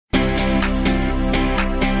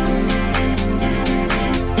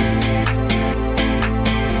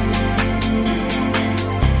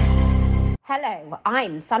Hello,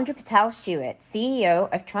 I'm Sandra Patel-Stewart,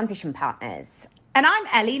 CEO of Transition Partners. And I'm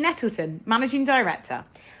Ellie Nettleton, Managing Director.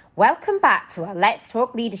 Welcome back to our Let's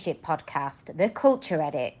Talk Leadership podcast, The Culture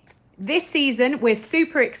Edit. This season, we're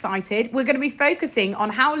super excited. We're going to be focusing on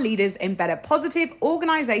how leaders embed a positive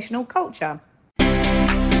organisational culture.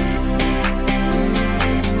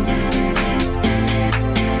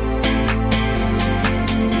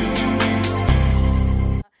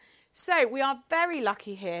 So we are very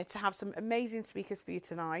lucky here to have some amazing speakers for you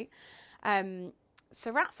tonight.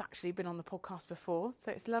 Sarat's actually been on the podcast before,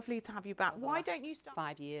 so it's lovely to have you back. Why don't you start?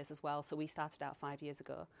 5 years as well, so we started out 5 years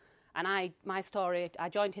ago. And my story, I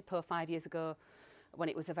joined Hippo 5 years ago when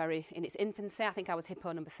it was in its infancy. I think I was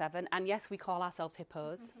Hippo number 7. And yes, we call ourselves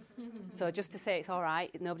Hippos. So just to say it's all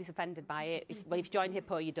right, nobody's offended by it. If you join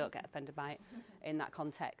Hippo, you don't get offended by it in that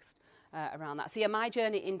context. Around that. So yeah, my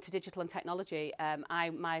journey into digital and technology,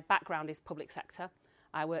 my background is public sector.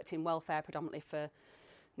 I worked in welfare predominantly for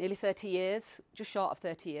nearly 30 years, just short of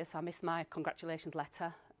 30 years, so I missed my congratulations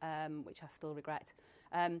letter, which I still regret.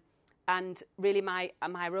 And really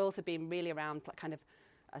my roles have been really around kind of,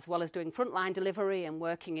 as well as doing frontline delivery and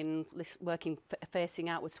facing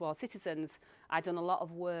outwards towards citizens, I've done a lot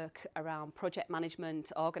of work around project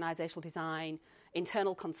management, organisational design,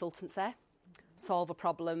 internal consultancy, solve a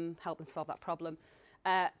problem, help them solve that problem.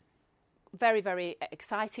 Very, very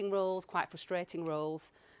exciting roles, quite frustrating roles.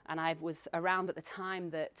 And I was around at the time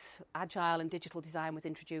that agile and digital design was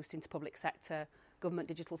introduced into public sector, government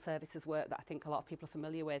digital services work that I think a lot of people are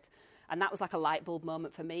familiar with. And that was like a light bulb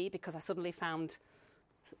moment for me, because I suddenly found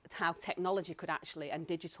how technology could actually, and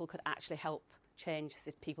digital could actually help change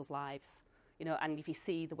people's lives. You know, and if you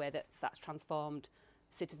see the way that's transformed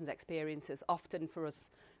citizens' experiences, often for us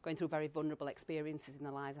going through very vulnerable experiences in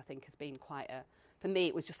their lives, I think has been for me,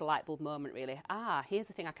 it was just a light bulb moment, really. Here's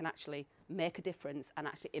the thing, I can actually make a difference and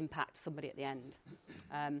actually impact somebody at the end.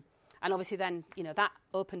 And obviously then, you know, that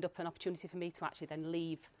opened up an opportunity for me to actually then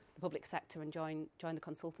leave the public sector and join the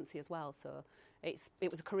consultancy as well. So it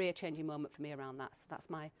was a career-changing moment for me around that. So that's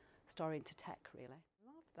my story into tech, really.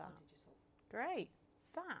 Love that. Great.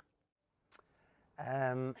 Sat.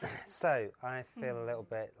 So I feel a little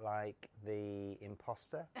bit like the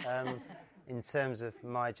imposter in terms of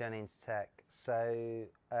my journey into tech. So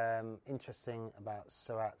interesting about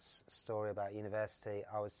Sarat's story about university.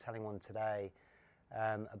 I was telling one today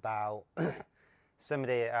about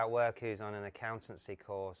somebody at work who's on an accountancy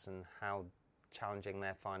course and how challenging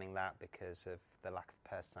they're finding that because of the lack of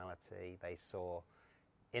personality they saw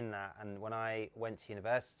in that. And when I went to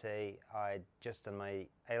university, I'd just done my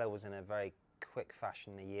A-levels in a very quick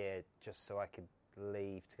fashion a year just so I could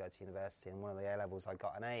leave to go to university, and one of the A-levels I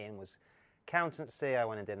got an A in was accountancy. I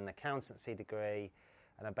went and did an accountancy degree,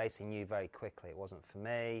 and I basically knew very quickly it wasn't for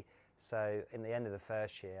me. So in the end of the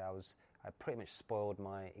first year I pretty much spoiled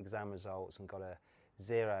my exam results and got a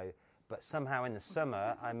 0, but somehow in the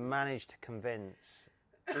summer I managed to convince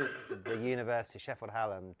the University of Sheffield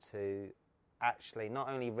Hallam to actually not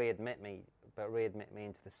only readmit me but readmit me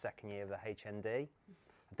into the second year of the HND.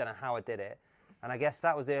 I don't know how I did it. And I guess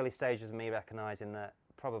that was the early stages of me recognising that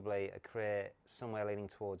probably a career somewhere leaning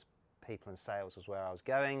towards people and sales was where I was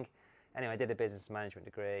going. Anyway, I did a business management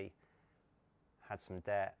degree, had some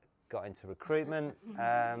debt, got into recruitment,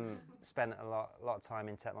 spent a lot of time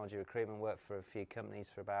in technology recruitment, worked for a few companies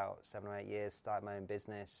for about 7 or 8 years, started my own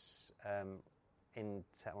business in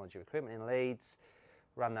technology recruitment in Leeds,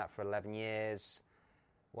 ran that for 11 years.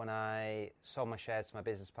 When I sold my shares to my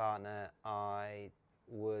business partner, I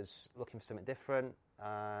was looking for something different,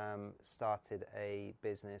 started a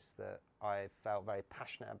business that I felt very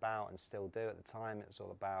passionate about and still do at the time. It was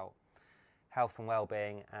all about health and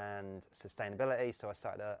well-being and sustainability, so I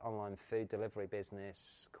started an online food delivery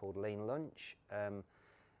business called Lean Lunch, and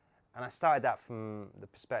I started that from the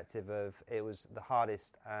perspective of it was the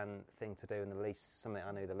hardest thing to do and something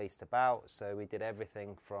I knew the least about. So we did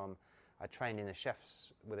everything from, I trained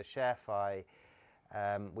with a chef,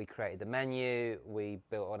 we created the menu, we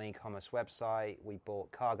built an e-commerce website, we bought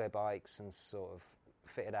cargo bikes and sort of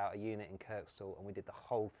fitted out a unit in Kirkstall, and we did the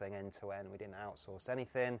whole thing end to end. We didn't outsource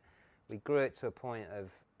anything. We grew it to a point of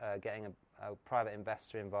getting a private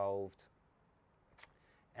investor involved.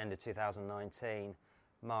 End of 2019,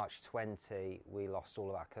 March 20, we lost all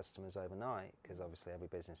of our customers overnight because obviously every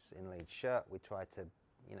business in Leeds shut. We tried to,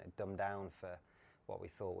 dumb down for what we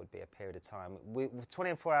thought would be a period of time.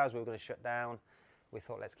 24 hours we were going to shut down. We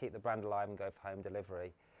thought, let's keep the brand alive and go for home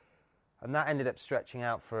delivery. And that ended up stretching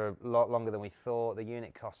out for a lot longer than we thought. The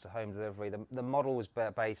unit cost of home delivery, the model was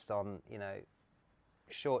based on,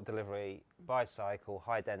 short delivery, bicycle,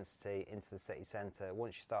 high density into the city centre.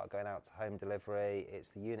 Once you start going out to home delivery,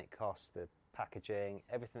 it's the unit cost, the packaging,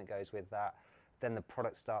 everything that goes with that. Then the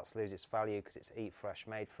product starts to lose its value because it's eat fresh,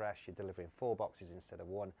 made fresh. You're delivering 4 boxes instead of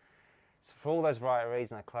 1. So for all those variety of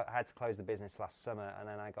reasons, I had to close the business last summer, and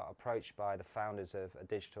then I got approached by the founders of a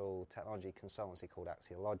digital technology consultancy called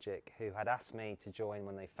Axiologik, who had asked me to join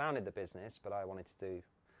when they founded the business, but I wanted to do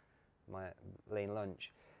my lean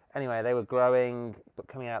lunch. Anyway, they were growing, but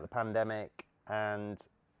coming out of the pandemic, and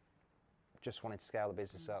just wanted to scale the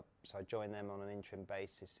business up. So I joined them on an interim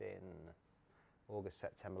basis in August,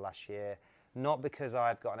 September last year. Not because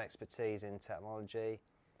I've got an expertise in technology,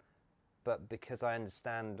 but because I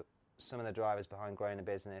understand some of the drivers behind growing a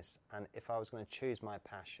business, and if I was going to choose my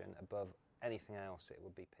passion above anything else, it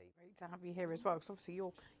would be people. Great to have you here as well, because obviously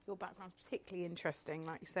your background's particularly interesting,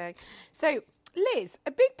 like you say. So, Liz,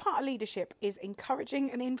 a big part of leadership is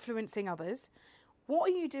encouraging and influencing others. What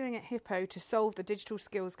are you doing at Hippo to solve the digital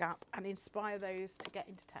skills gap and inspire those to get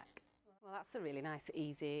into tech? Well, that's a really nice,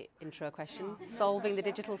 easy intro question. Solving the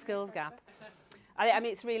digital skills gap. I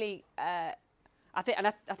mean, it's really. I think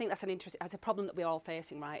that's it's a problem that we're all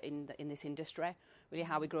facing, right, in this industry. Really,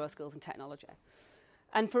 how we grow skills and technology.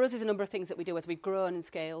 And for us, there's a number of things that we do as we've grown and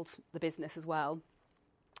scaled the business as well.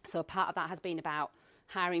 So part of that has been about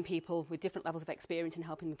hiring people with different levels of experience and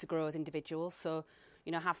helping them to grow as individuals. So,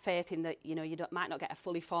 have faith in that, might not get a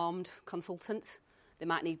fully formed consultant. They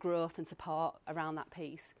might need growth and support around that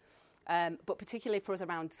piece. But particularly for us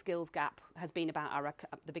around skills gap has been about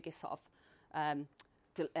the biggest sort of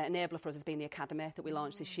enabler for us has been the academy that we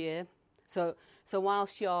launched this year. So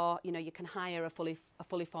whilst you can hire a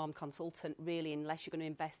fully formed consultant, really, unless you're going to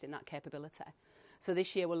invest in that capability. So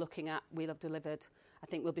this year we'll have delivered, I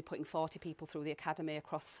think we'll be putting 40 people through the academy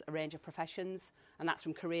across a range of professions, and that's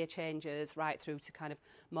from career changers right through to kind of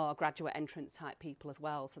more graduate entrance type people as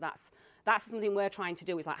well. So that's something we're trying to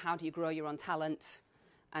do, is like, how do you grow your own talent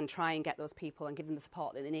and try and get those people and give them the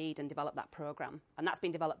support that they need and develop that programme. And that's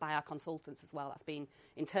been developed by our consultants as well. That's been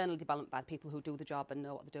internally developed by the people who do the job and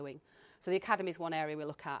know what they're doing. So the academy is one area we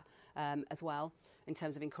look at as well in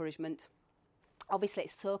terms of encouragement. Obviously,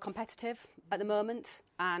 it's so competitive at the moment,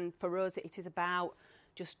 and for us, it is about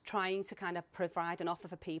just trying to kind of provide an offer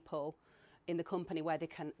for people in the company where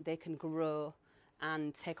they can grow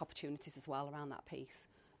and take opportunities as well around that piece.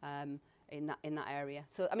 In that area.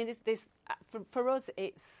 So I mean, for us,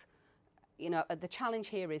 it's the challenge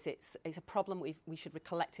here is it's a problem we should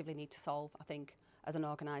collectively need to solve, I think, as an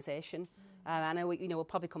organisation. I know we'll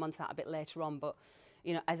probably come on to that a bit later on, but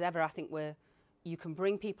as ever, I think you can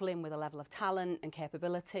bring people in with a level of talent and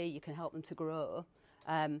capability. You can help them to grow,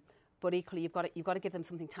 but equally you've got to give them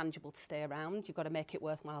something tangible to stay around. You've got to make it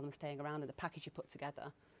worthwhile them staying around, and the package you put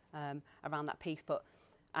together around that piece.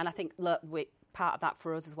 And I think part of that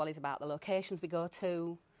for us as well is about the locations we go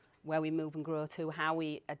to, where we move and grow to, how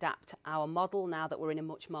we adapt our model now that we're in a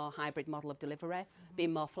much more hybrid model of delivery,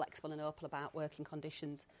 being more flexible and open about working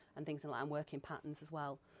conditions and things like that, and working patterns as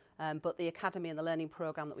well. But the academy and the learning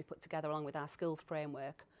programme that we put together along with our skills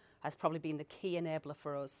framework has probably been the key enabler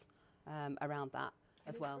for us around that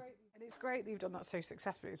as well. And it's great that you've done that so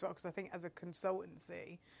successfully as well, because I think as a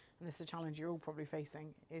consultancy, and this is a challenge you're all probably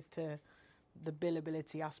facing, is to the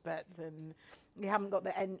billability aspect, and you haven't got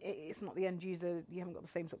it's not the end user, you haven't got the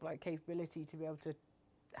same sort of like capability to be able to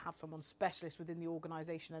have someone specialist within the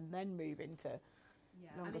organisation and then move into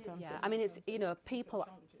longer term. I mean, it's people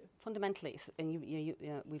fundamentally, and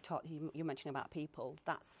we've talked. You mentioned about people.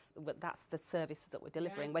 That's the services that we're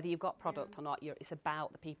delivering. Whether you've got product or not, it's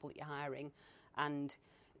about the people that you're hiring, and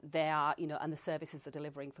they are and the services they're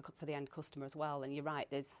delivering for the end customer as well. And you're right.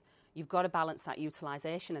 You've got to balance that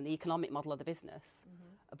utilisation and the economic model of the business.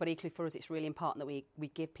 But equally for us, it's really important that we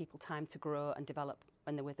give people time to grow and develop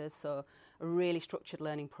when they're with us. So a really structured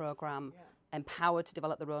learning programme, empowered to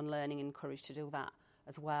develop their own learning, encouraged to do that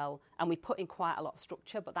as well. And we put in quite a lot of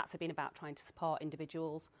structure, but that's been about trying to support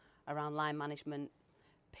individuals around line management,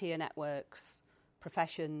 peer networks,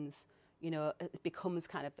 professions. It becomes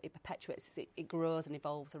it perpetuates, it grows and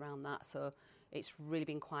evolves around that. So it's really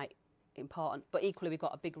been quite important, but equally we've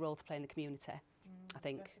got a big role to play in the community, I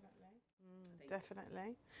think.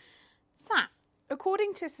 Definitely. Sat,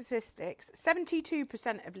 according to statistics,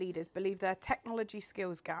 72% of leaders believe their technology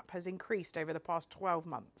skills gap has increased over the past 12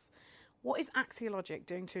 months. What is Axiologik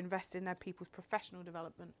doing to invest in their people's professional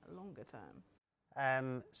development longer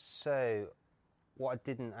term? So what I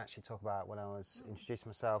didn't actually talk about when I was introducing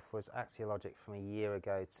myself was Axiologik from a year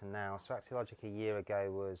ago to now. So Axiologik a year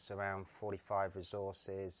ago was around 45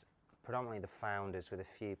 resources, predominantly the founders with a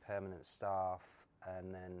few permanent staff,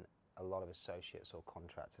 and then a lot of associates or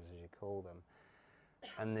contractors, as you call them.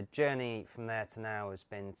 And the journey from there to now has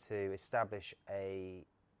been to establish a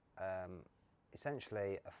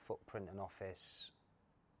essentially a footprint and office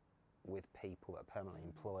with people that are permanently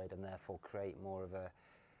employed, and therefore create more of a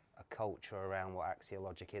culture around what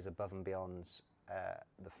Axiologik is above and beyond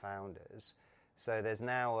the founders. So there's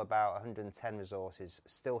now about 110 resources,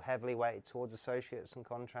 still heavily weighted towards associates and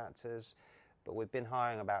contractors, but we've been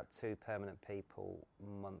hiring about 2 permanent people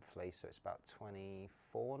monthly, so it's about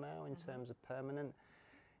 24 now in terms of permanent.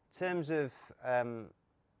 In terms of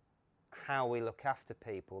how we look after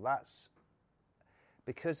people, that's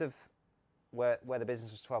because of where the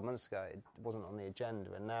business was 12 months ago, it wasn't on the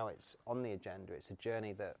agenda, and now it's on the agenda. It's a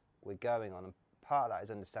journey that we're going on, and part of that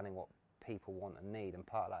is understanding what people want and need, and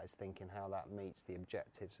part of that is thinking how that meets the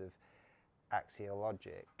objectives of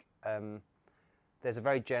Axiologik. There's a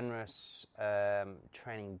very generous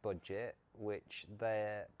training budget, which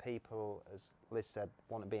their people, as Liz said,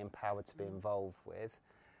 want to be empowered to be involved with.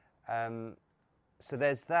 So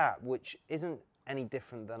there's that, which isn't any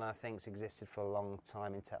different than I think's existed for a long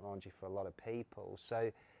time in technology for a lot of people.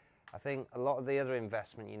 So I think a lot of the other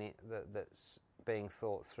investment you need that's being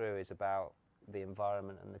thought through is about the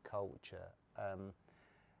environment and the culture,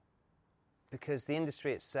 because the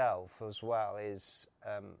industry itself as well is,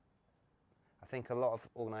 I think a lot of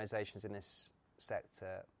organisations in this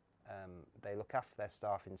sector, they look after their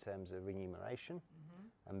staff in terms of remuneration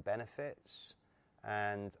and benefits,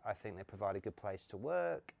 and I think they provide a good place to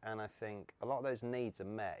work, and I think a lot of those needs are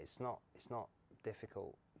met. It's not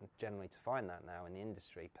difficult generally to find that now in the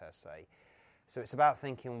industry per se. So it's about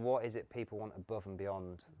thinking, what is it people want above and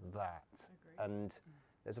beyond that? And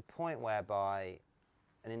there's a point whereby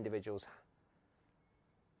an individual's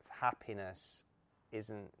happiness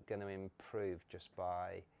isn't going to improve just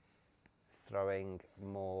by throwing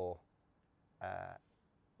more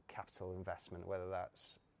capital investment, whether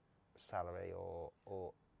that's salary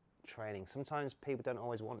or training. Sometimes people don't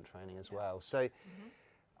always want training as well. So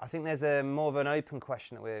I think there's a more of an open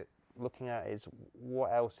question that we're looking at, is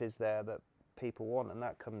what else is there that people want, and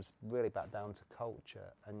that comes really back down to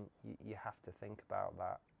culture, and you have to think about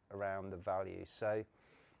that around the value. So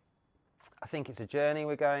I think it's a journey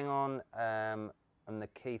we're going on, and the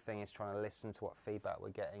key thing is trying to listen to what feedback we're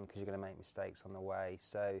getting, because you're going to make mistakes on the way.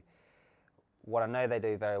 So what I know they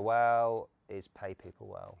do very well is pay people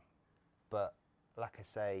well, but like I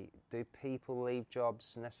say, do people leave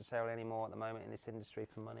jobs necessarily anymore at the moment in this industry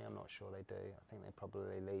for money? I'm not sure they do. I think they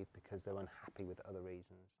probably leave because they're unhappy with other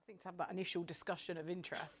reasons. I think to have that initial discussion of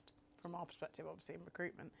interest, from our perspective, obviously in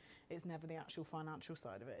recruitment, it's never the actual financial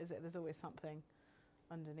side of it, is it? There's always something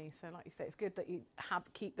underneath. So like you say, it's good that you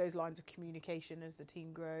keep those lines of communication as the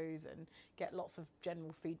team grows and get lots of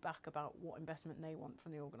general feedback about what investment they want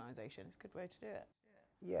from the organisation. It's a good way to do it.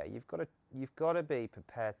 Yeah, you've got to be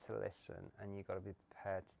prepared to listen, and you've got to be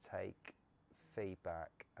prepared to take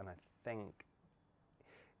feedback, and I think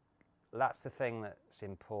that's the thing that's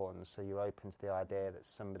important. So you're open to the idea that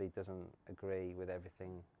somebody doesn't agree with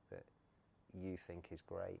everything that you think is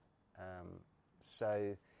great.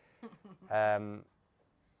 So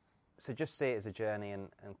just see it as a journey,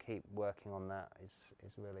 and keep working on that is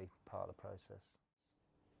really part of the process.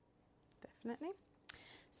 Definitely.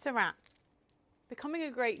 Sarat, becoming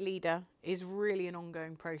a great leader is really an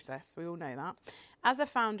ongoing process. We all know that. As a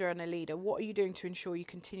founder and a leader, what are you doing to ensure you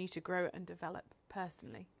continue to grow and develop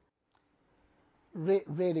personally?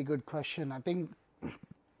 Really good question. I think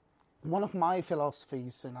one of my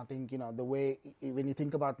philosophies, and I think, the way, when you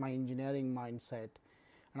think about my engineering mindset,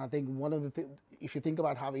 and I think one of the if you think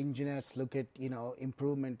about how engineers look at,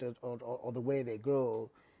 improvement or the way they grow,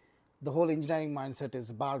 the whole engineering mindset is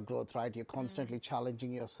about growth, right? You're constantly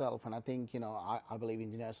challenging yourself, and I think, I believe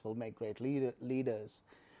engineers will make great leaders,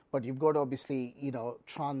 but you've got to obviously,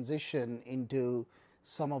 transition into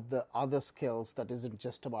some of the other skills that isn't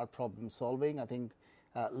just about problem solving. I think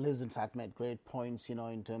Liz and Sat made great points,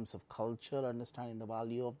 in terms of culture, understanding the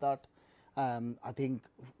value of that. I think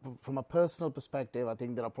from a personal perspective, I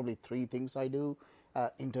think there are probably 3 things I do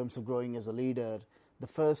in terms of growing as a leader. The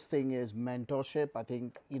first thing is mentorship. I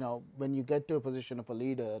think, when you get to a position of a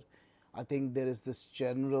leader, I think there is this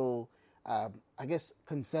general,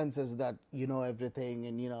 consensus that you know everything,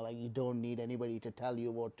 and, you don't need anybody to tell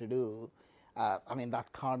you what to do. That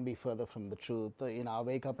can't be further from the truth. I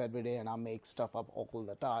wake up every day and I make stuff up all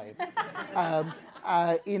the time.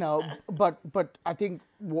 But I think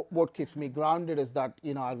what keeps me grounded is that,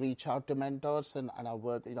 I reach out to mentors, and I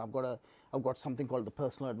work, I've got something called the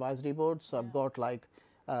personal advisory board. So I've got like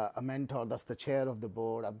a mentor that's the chair of the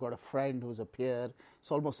board. I've got a friend who's a peer.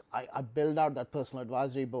 So almost I build out that personal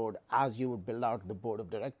advisory board as you would build out the board of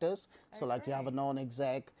directors. So like you have a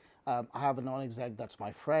non-exec. I have a non-exec that's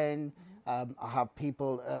my friend. I have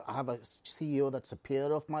people. I have a CEO that's a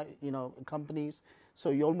peer of my, companies. So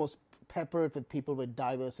you almost pepper it with people with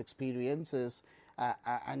diverse experiences,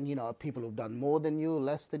 and people who've done more than you,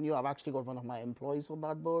 less than you. I've actually got one of my employees on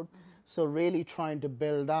that board. So really trying to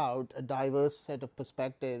build out a diverse set of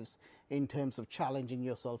perspectives in terms of challenging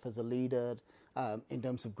yourself as a leader, in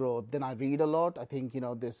terms of growth. Then I read a lot. I think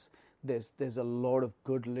there's a lot of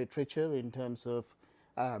good literature in terms of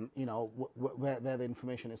where the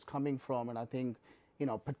information is coming from, and I think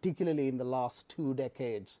particularly in the last 2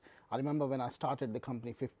 decades. I remember when I started the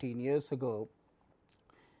company 15 years ago,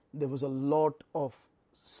 there was a lot of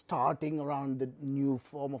starting around the new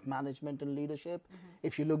form of management and leadership.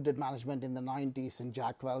 If you looked at management in the 90s and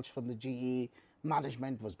Jack Welch from the GE,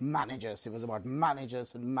 management was managers. It was about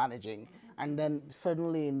managers and managing. And then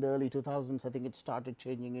suddenly in the early 2000s, I think it started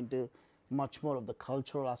changing into much more of the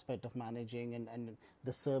cultural aspect of managing and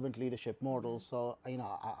the servant leadership model. So,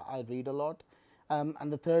 I read a lot.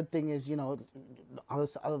 And the third thing is,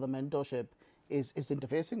 other than mentorship, is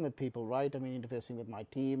interfacing with people, right? I mean, interfacing with my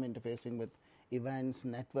team, interfacing with events,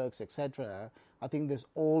 networks, etc. I think there's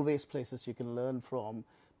always places you can learn from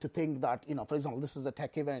to think that, for example, this is a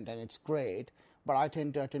tech event and it's great, but I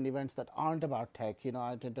tend to attend events that aren't about tech.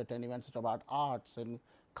 I tend to attend events that are about arts and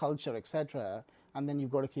culture, etc. And then you've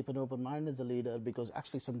got to keep an open mind as a leader, because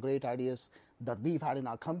actually some great ideas that we've had in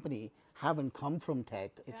our company haven't come from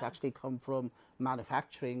tech. It's actually come from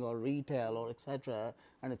manufacturing or retail or etc.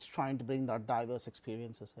 And it's trying to bring that diverse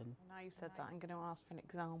experiences in. Now you said that, I'm going to ask for an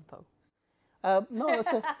example. No,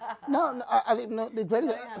 I think no.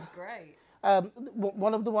 That's great.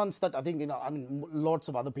 One of the ones that I think lots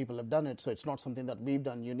of other people have done it, so it's not something that we've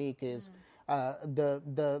done unique. Is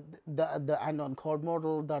the add-on cord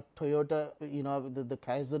model that Toyota, the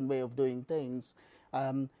Kaizen way of doing things.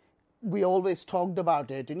 We always talked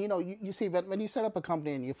about it, and you see when you set up a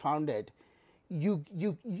company and you found it, you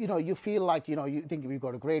feel like you think we've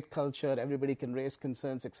got a great culture, everybody can raise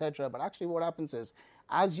concerns, etc. But actually, what happens is,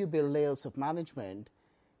 as you build layers of management,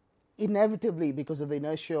 inevitably, because of the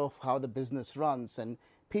inertia of how the business runs, and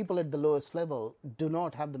people at the lowest level do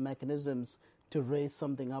not have the mechanisms to raise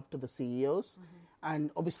something up to the CEOs. And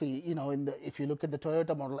obviously, if you look at the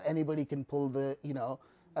Toyota model, anybody can pull the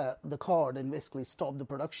cord and basically stop the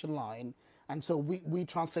production line. And so we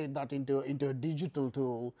translate that into a digital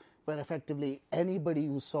tool where effectively anybody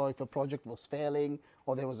who saw if a project was failing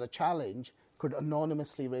or there was a challenge could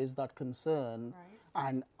anonymously raise that concern. Right.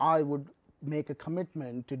 And I would make a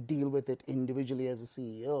commitment to deal with it individually as a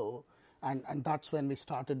CEO. And that's when we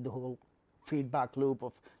started the whole feedback loop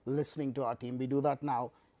of listening to our team. We do that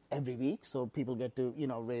now every week, so people get to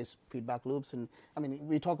raise feedback loops. And I mean,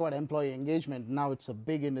 we talk about employee engagement. Now it's a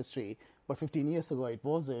big industry, but 15 years ago it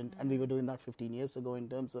wasn't, and we were doing that 15 years ago in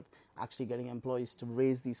terms of actually getting employees to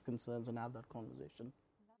raise these concerns and have that conversation.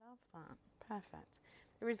 Love that. Perfect.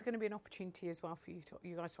 There is going to be an opportunity as well for you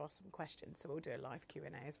guys to ask some questions, so we'll do a live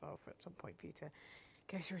Q&A as well at some point for you to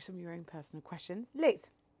go through some of your own personal questions. Liz,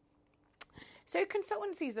 so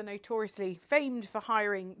consultancies are notoriously famed for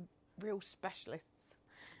hiring real specialists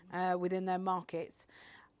within their markets.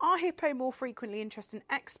 Are Hippo more frequently interested in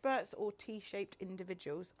experts or T-shaped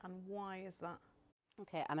individuals, and why is that?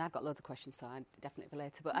 Okay, I mean, I've got loads of questions, so I definitely for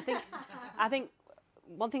later. But I think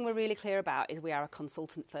one thing we're really clear about is we are a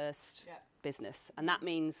consultant-first business, and that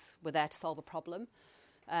means we're there to solve a problem.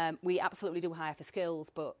 We absolutely do hire for skills,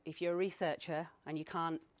 but if you're a researcher and you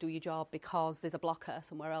can't do your job because there's a blocker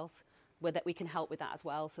somewhere else, we can help with that as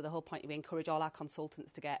well. So the whole point is we encourage all our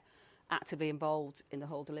consultants to get actively involved in the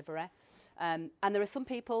whole delivery. And there are some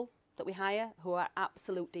people that we hire who are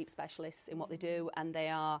absolute deep specialists in what they do, and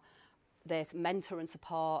they mentor and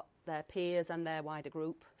support their peers and their wider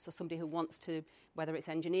group. So somebody who wants to, whether it's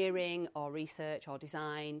engineering or research or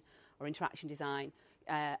design or interaction design,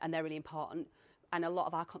 and they're really important. And a lot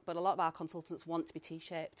of our consultants want to be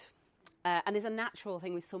T-shaped. And there's a natural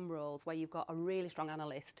thing with some roles where you've got a really strong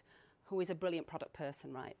analyst who is a brilliant product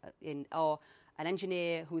person, right? Or an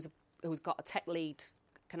engineer who's got a tech lead,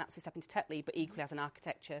 can actually step into tech lead, but equally has an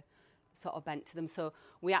architecture sort of bent to them. So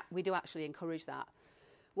we do actually encourage that.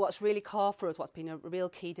 What's really core for us, what's been a real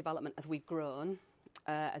key development as we've grown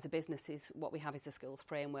as a business, is what we have is a skills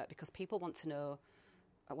framework, because people want to know,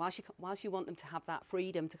 whilst you want them to have that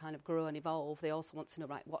freedom to kind of grow and evolve, they also want to know,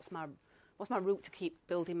 right, what's my route to keep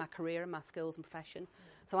building my career and my skills and profession.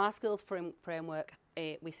 So our skills framework,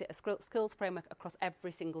 we set a skills framework across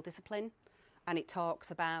every single discipline, and it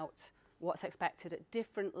talks about what's expected at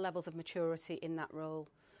different levels of maturity in that role.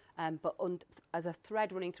 But as a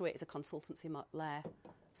thread running through it is a consultancy layer.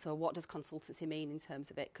 So what does consultancy mean in terms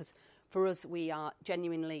of it? Because for us, we are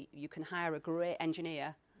genuinely, you can hire a great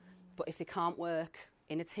engineer But if they can't work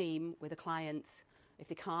in a team with a client, if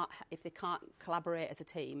they can't collaborate as a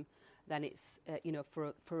team, then it's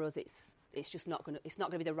for us it's just not going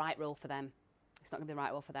to be the right role for them. It's not going to be the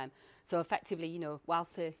right role for them. So effectively,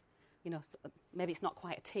 whilst maybe it's not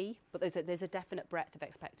quite a T, but there's a definite breadth of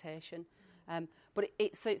expectation. But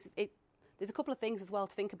there's a couple of things as well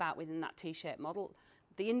to think about within that T-shaped model.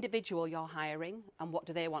 The individual you're hiring and what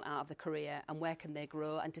do they want out of the career and where can they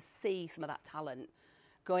grow, and to see some of that talent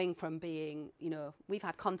going from being, we've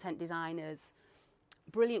had content designers,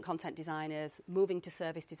 brilliant content designers, moving to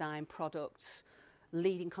service design, products,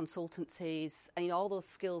 leading consultancies, and all those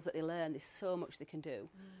skills that they learn, there's so much they can do.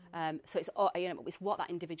 So it's what that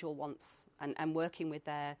individual wants, and working with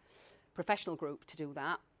their professional group to do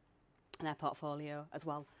that, and their portfolio as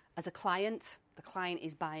well. As a client, the client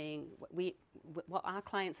is buying, what our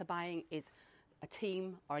clients are buying is a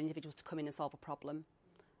team or individuals to come in and solve a problem.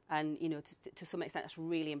 And, to some extent, that's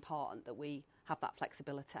really important that we have that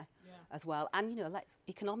flexibility as well. And, let's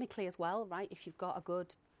economically as well, right? If you've got a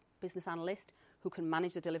good business analyst who can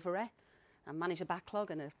manage the delivery and manage a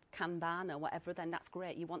backlog and a Kanban or whatever, then that's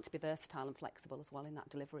great. You want to be versatile and flexible as well in that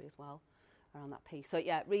delivery as well around that piece. So,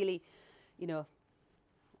 yeah, really,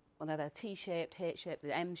 whether they're T-shaped, H-shaped,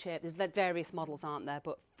 the M-shaped, there's various models, aren't there?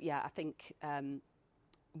 But, yeah, I think and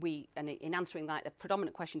in answering that, the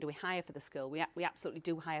predominant question, do we hire for the skill? We absolutely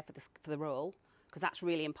do hire for the role, because that's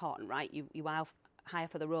really important, right? You hire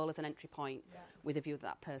for the role as an entry point with a view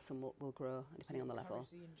that person will grow depending on the level.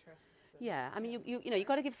 The interests. Yeah, I mean, you've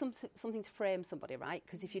got to give something to frame somebody, right?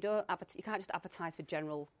 Because if you don't, you can't just advertise for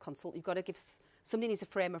general consult. You've got to give somebody needs a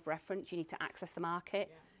frame of reference. You need to access the market.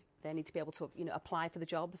 Yeah. They need to be able to, apply for the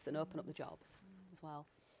jobs and open up the jobs as well.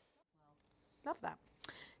 Love that.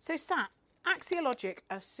 So, Sat, Axiologik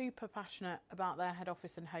are super passionate about their head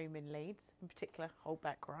office and home in Leeds, in particular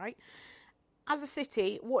Holbeck, right? As a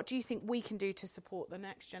city, what do you think we can do to support the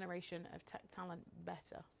next generation of tech talent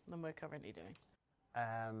better than we're currently doing?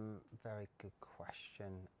 Very good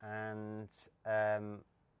question, and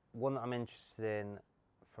one that I'm interested in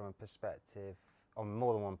from a perspective, on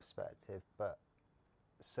more than one perspective. But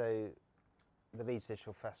so the Leeds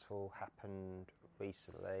Digital Festival happened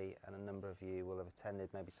recently, and a number of you will have attended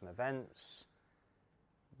maybe some events.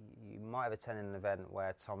 You might have attended an event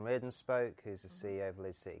where Tom Reardon spoke, who's the CEO of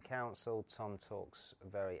Leeds City Council. Tom talks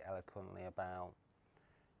very eloquently about,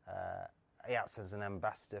 he acts as an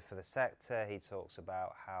ambassador for the sector. He talks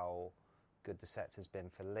about how good the sector's been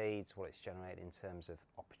for Leeds, what it's generated in terms of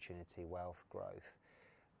opportunity, wealth, growth.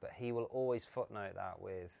 But he will always footnote that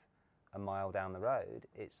with a mile down the road,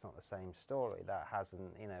 it's not the same story. That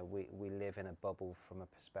hasn't, we live in a bubble from a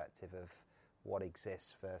perspective of what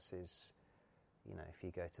exists versus, if you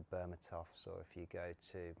go to Burmatoffs or if you go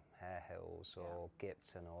to Hare Hills or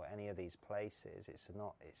Gipton or any of these places, it's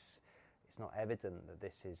not evident that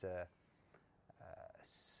this is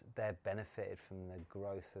they've benefited from the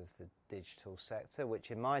growth of the digital sector,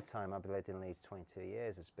 which in my time, I've lived in Leeds 22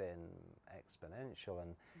 years, has been exponential,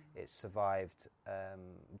 and it's survived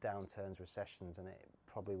downturns, recessions, and it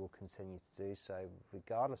probably will continue to do so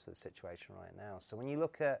regardless of the situation right now. So when you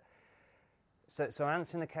look at, so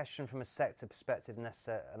answering the question from a sector perspective, and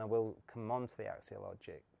I will come on to the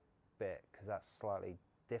Axiologik bit because that's slightly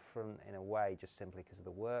different in a way, just simply because of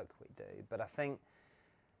the work we do. But I think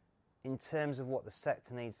in terms of what the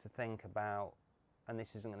sector needs to think about, and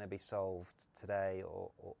this isn't going to be solved today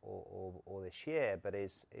or this year, but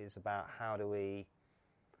is about how do we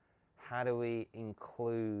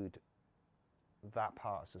include that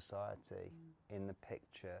part of society in the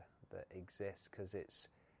picture that exists, because it's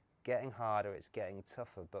getting harder, it's getting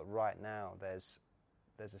tougher, but right now there's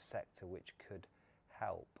a sector which could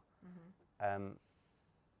help.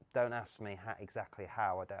 Don't ask me exactly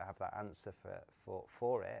how, I don't have that answer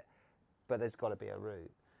for it, but there's got to be a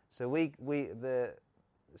route. So what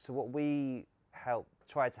we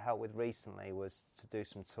tried to help with recently was to do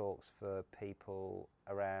some talks for people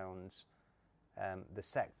around the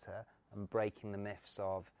sector and breaking the myths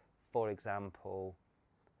of, for example,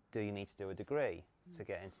 do you need to do a degree to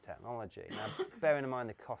get into technology? Now, bearing in mind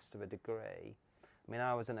the cost of a degree, I mean,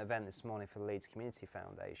 I was at an event this morning for the Leeds Community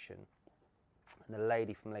Foundation, and the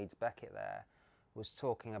lady from Leeds Beckett there was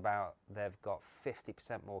talking about they've got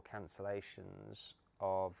 50% more cancellations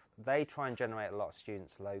of, they try and generate a lot of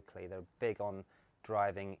students locally. They're big on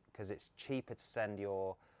driving because it's cheaper to send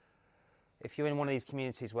if you're in one of these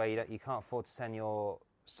communities where you can't afford to send your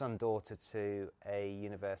son, daughter to a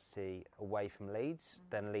university away from Leeds,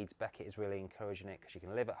 then Leeds Beckett is really encouraging it because you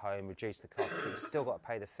can live at home, reduce the cost, but you've still got to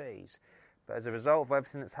pay the fees. But as a result of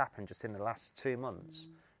everything that's happened just in the last 2 months,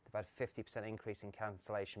 they've had a 50% increase in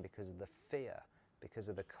cancellation because of the fear because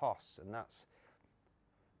of the costs, and that's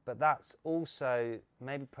also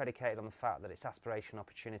maybe predicated on the fact that it's aspiration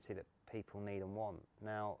opportunity that people need and want.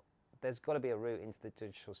 Now, there's got to be a route into the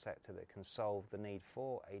digital sector that can solve the need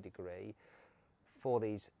for a degree for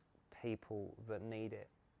these people that need it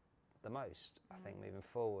the most, I think, moving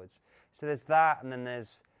forwards. So there's that, and then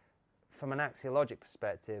there's, from an Axiologik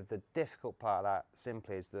perspective, the difficult part of that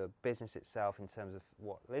simply is the business itself in terms of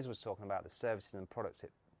what Liz was talking about, the services and products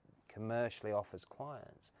it commercially offers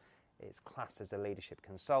clients. It's classed as a leadership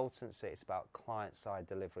consultancy. It's about client-side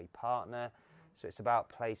delivery partner. So it's about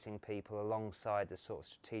placing people alongside the sort of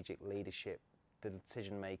strategic leadership, the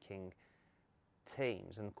decision-making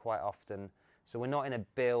teams, and quite often, so we're not in a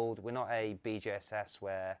build, we're not a BJSS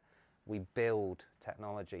where we build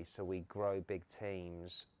technology, so we grow big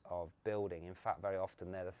teams of building. In fact, very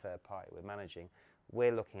often they're the third party we're managing.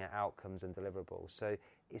 We're looking at outcomes and deliverables. So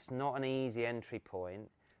it's not an easy entry point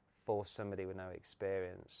for somebody with no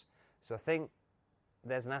experience. So I think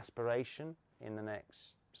there's an aspiration in the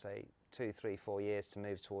next, say, 2, 3, 4 years to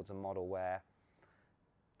move towards a model where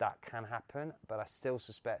that can happen, but I still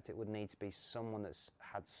suspect it would need to be someone that's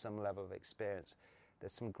had some level of experience.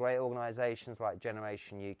 There's some great organisations like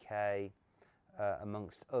Generation UK,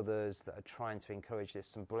 amongst others, that are trying to encourage this.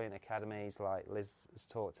 Some brilliant academies like Liz has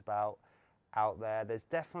talked about out there. There's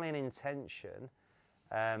definitely an intention,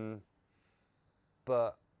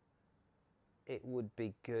 but it would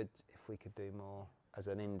be good if we could do more as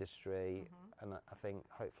an industry, and I think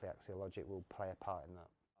hopefully Axiologik will play a part in that.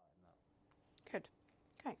 Good.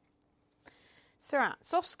 Okay. Sarat,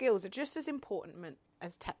 soft skills are just as important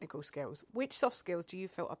as technical skills. Which soft skills do you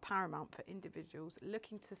feel are paramount for individuals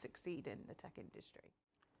looking to succeed in the tech industry?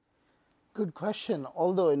 Good question.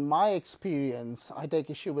 Although in my experience, I take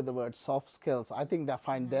issue with the word soft skills. I think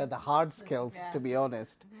they're the hard skills, to be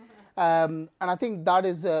honest. And I think that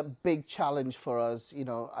is a big challenge for us. You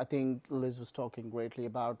know, I think Liz was talking greatly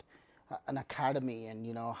about an academy and,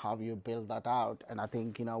 you know, how you build that out. And I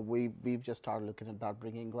think, you know, we've just started looking at that,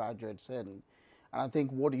 bringing graduates in. And I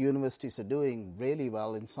think what universities are doing really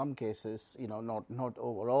well in some cases, you know, not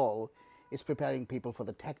overall, is preparing people for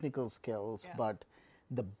the technical skills, but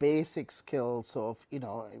the basic skills of, you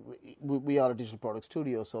know, we are a digital product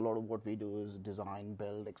studio, so a lot of what we do is design,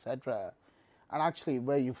 build, etc. And actually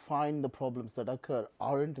where you find the problems that occur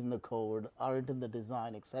aren't in the code, aren't in the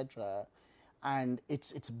design, etc. And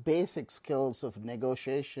it's basic skills of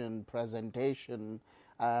negotiation, presentation,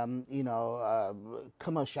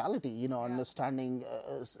 commerciality, you know, understanding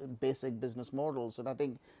basic business models. And I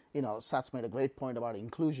think, you know, Sat's made a great point about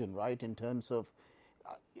inclusion, right, in terms of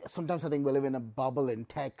sometimes I think we live in a bubble in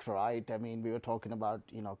tech, right? I mean, we were talking about,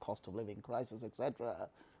 you know, cost of living crisis, etc.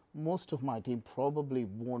 Most of my team probably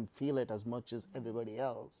won't feel it as much as everybody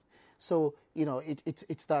else. So, you know,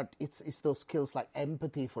 it's those skills like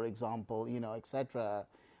empathy, for example, you know, etc.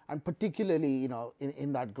 And particularly, you know,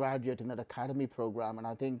 in that graduate, in that academy program. And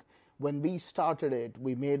I think when we started it,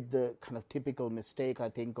 we made the kind of typical mistake, I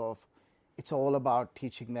think, of it's all about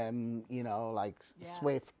teaching them, you know, like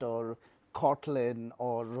Swift or Kotlin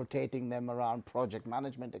or rotating them around project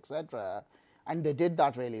management, etc. And they did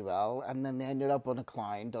that really well. And then they ended up on a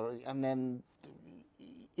client, and then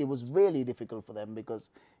it was really difficult for them because,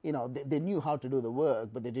 you know, they knew how to do the work,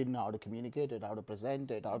 but they didn't know how to communicate it, how to present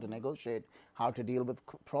it, how to negotiate, how to deal with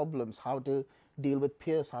problems, how to deal with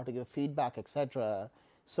peers, how to give feedback, etc.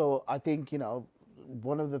 So I think, you know,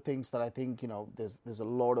 one of the things that I think, you know, there's a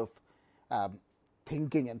lot of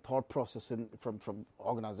thinking and thought process from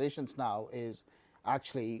organizations now is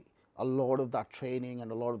actually a lot of that training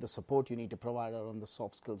and a lot of the support you need to provide are on the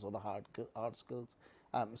soft skills or the hard skills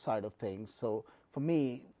side of things. So for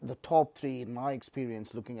me, the top three in my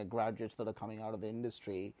experience looking at graduates that are coming out of the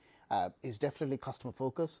industry is definitely customer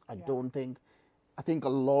focus. I think a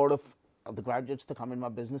lot of the graduates that come in my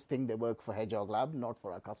business think they work for Hedgehog Lab, not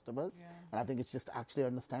for our customers. And I think it's just actually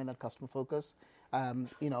understanding that customer focus.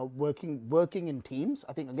 You know, working in teams.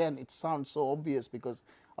 I think, again, it sounds so obvious because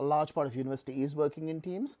a large part of university is working in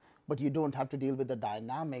teams, but you don't have to deal with the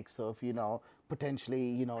dynamics of, you know, potentially,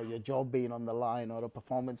 you know, your job being on the line or a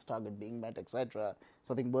performance target being met, etc.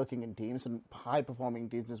 So I think working in teams and high-performing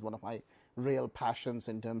teams is one of my real passions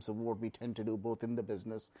in terms of what we tend to do both in the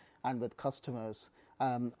business and with customers.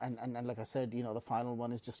 And like I said, you know, the final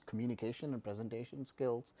one is just communication and presentation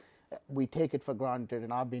skills. We take it for granted,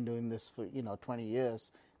 and I've been doing this for, you know, 20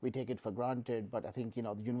 years. We take it for granted, but I think, you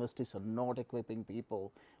know, the universities are not equipping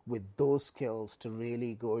people with those skills to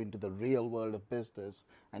really go into the real world of business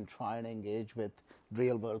and try and engage with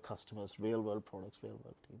real world customers, real world products, real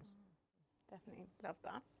world teams. Definitely love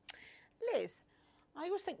that. Liz, I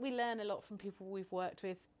always think we learn a lot from people we've worked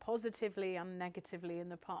with, positively and negatively in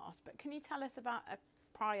the past. But can you tell us about a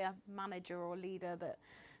prior manager or leader that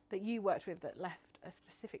you worked with that left a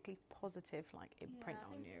specifically positive imprint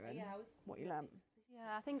on you and what you learned?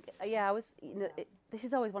 Yeah, I think, I was, this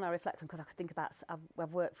is always one I reflect on because I think about,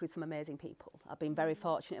 I've worked with some amazing people. I've been very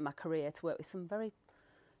fortunate in my career to work with some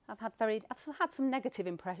I've had some negative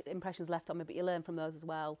impressions left on me, but you learn from those as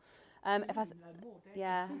well. I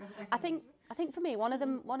think for me, one of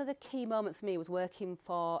the key moments for me was working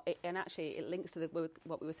for, and actually it links to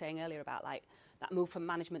what we were saying earlier about that move from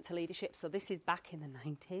management to leadership. So this is back in the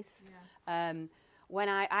 90s. Yeah. When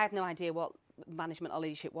I had no idea what management or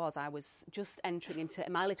leadership was. I was just entering into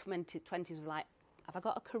my early 20s. Was like, have I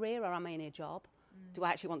got a career or am I in a job? Do I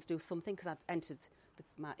actually want to do something? Because I'd entered,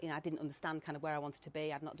 I didn't understand kind of where I wanted to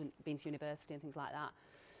be. I'd not been to university and things like that.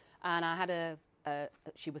 And I had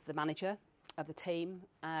she was the manager of the team,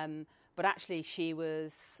 but actually she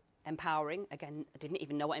was empowering. Again, I didn't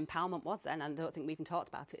even know what empowerment was then. I don't think we even talked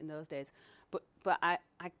about it in those days. But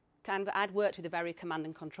I'd worked with a very command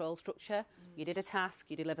and control structure. You did a task,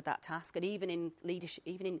 you delivered that task, and even in leadership,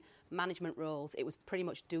 even in management roles, it was pretty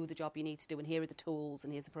much do the job you need to do, and here are the tools,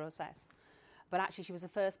 and here's the process. But actually, she was the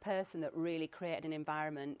first person that really created an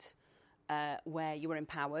environment where you were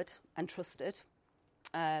empowered and trusted,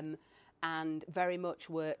 and very much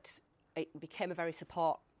worked. It became a very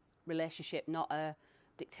support relationship, not a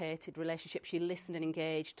dictated relationship. She listened and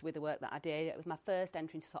engaged with the work that I did. It was my first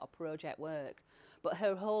entry into sort of project work. But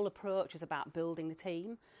her whole approach was about building the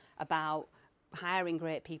team, about hiring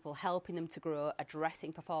great people, helping them to grow,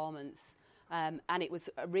 addressing performance. And it was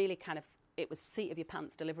a really it was seat of your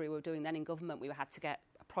pants delivery we were doing then in government. We had to get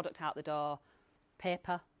a product out the door,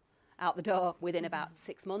 paper out the door within about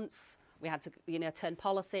 6 months. We had to, turn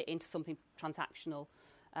policy into something transactional.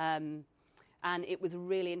 And it was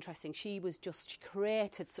really interesting. She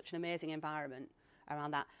created such an amazing environment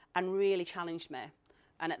around that and really challenged me.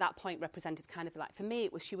 And at that point represented kind of for me,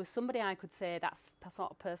 she was somebody I could say that's the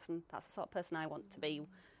sort of person I want to be.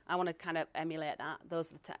 I want to kind of emulate that.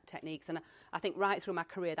 Those are the techniques. And I think right through my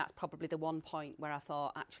career, that's probably the one point where I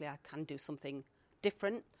thought, actually, I can do something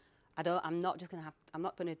different. I'm not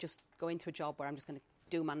going to just go into a job where I'm just going to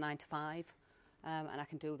do my 9 to 5, and I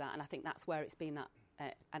can do that. And I think that's where it's been that,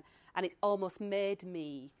 and it almost made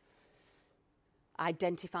me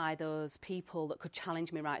identify those people that could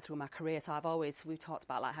challenge me right through my career. So we've talked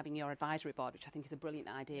about having your advisory board, which I think is a brilliant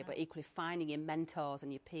idea, yeah. But equally finding your mentors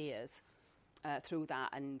and your peers through that.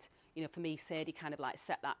 And, for me, Sadie kind of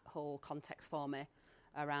set that whole context for me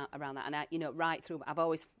around that. And, right through, I've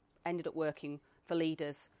always ended up working for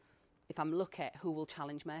leaders, if I'm lucky, who will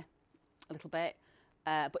challenge me a little bit,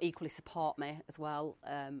 but equally support me as well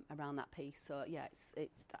around that piece. So, yeah,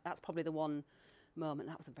 that's probably the one moment.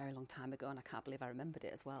 That was a very long time ago, and I can't believe I remembered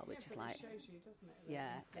it as well, which is it shows you, doesn't it?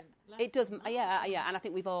 Yeah, it does. Yeah, and I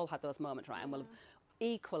think we've all had those moments, right? And we'll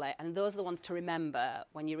equally, and those are the ones to remember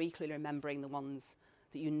when you're equally remembering the ones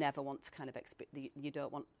that you never want to kind of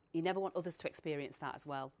you never want others to experience that as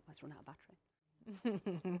well. Let's run out of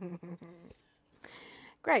battery.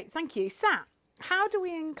 Great, thank you. Sat, how do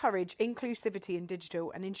we encourage inclusivity in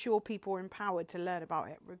digital and ensure people are empowered to learn about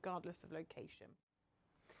it regardless of location?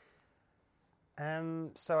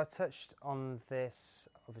 So I touched on this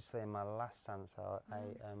obviously in my last answer.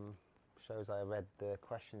 Shows I read the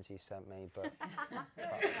questions you sent me, but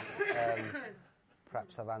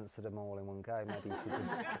perhaps I've answered them all in one go. Maybe you could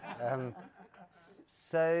just.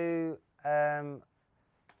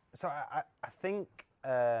 I think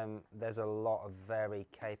there's a lot of very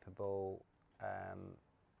capable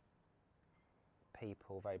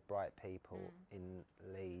people, very bright people in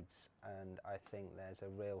Leeds, and I think there's a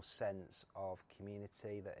real sense of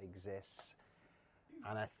community that exists.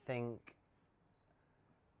 And I think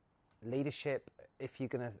leadership, if you're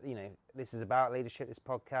going to, this is about leadership, this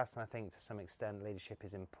podcast, and I think to some extent leadership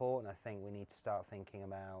is important. I think we need to start thinking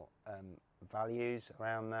about values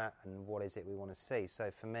around that and what is it we want to see.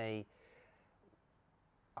 So for me,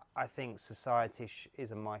 I think society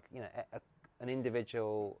is an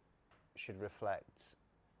individual should reflect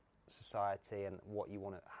society and what do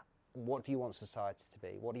you want society to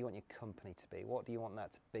be? What do you want your company to be? What do you want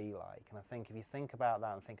that to be like? And I think if you think about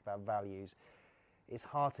that and think about values, it's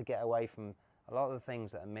hard to get away from a lot of the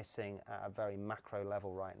things that are missing at a very macro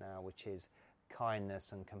level right now, which is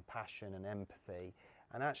kindness and compassion and empathy,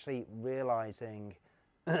 and actually realising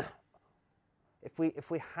if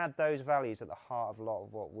we had those values at the heart of a lot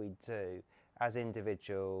of what we do as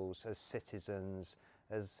individuals, as citizens,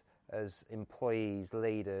 as employees,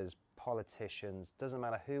 leaders, politicians, doesn't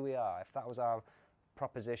matter who we are, if that was our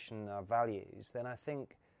proposition, our values, then I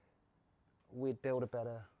think we'd build a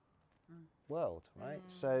better world, right?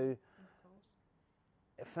 So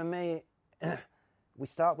for me,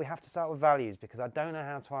 we have to start with values, because I don't know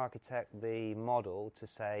how to architect the model to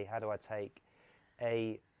say, how do I take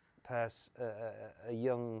a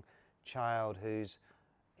young child who's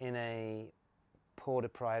in a poor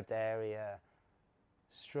deprived area,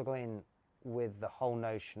 struggling with the whole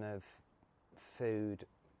notion of food,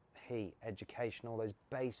 heat, education, all those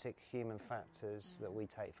basic human factors that we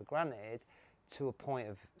take for granted, to a point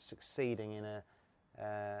of succeeding in a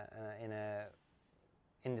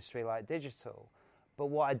industry like digital. But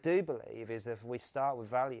what I do believe is that if we start with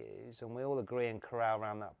values and we all agree and corral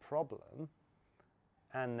around that problem,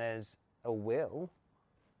 and there's a will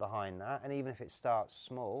behind that, and even if it starts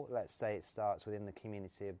small, let's say it starts within the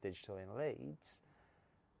community of digital in Leeds,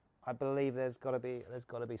 I believe there's got to be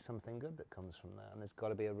something good that comes from that, and there's got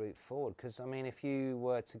to be a route forward. Because I mean, if you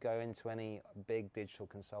were to go into any big digital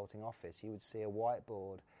consulting office, you would see a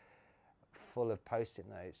whiteboard full of post-it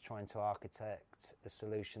notes trying to architect a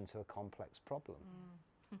solution to a complex problem.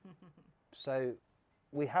 So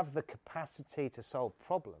we have the capacity to solve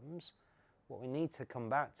problems. What we need to come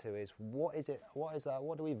back to is, what is it? What is that?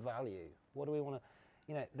 What do we value? What do we want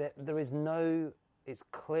to? There is no. It's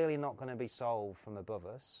clearly not going to be solved from above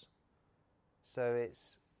us. So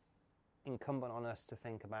it's incumbent on us to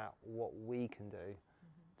think about what we can do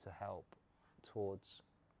to help towards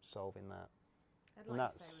solving that. I'd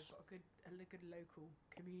like to say we've got a good local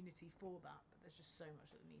community for that, but there's just so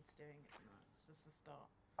much that needs doing, and that's just the start.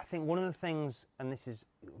 I think one of the things, and this is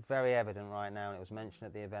very evident right now, and it was mentioned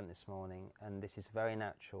at the event this morning, and this is very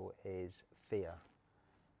natural, is fear.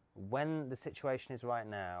 When the situation is right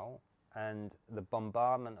now, and the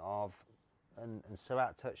bombardment of, and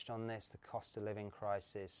Sarat touched on this, the cost of living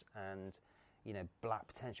crisis, and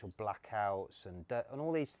potential blackouts, and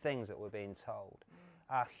all these things that we're being told.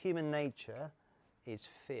 Our human nature is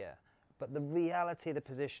fear, but the reality of the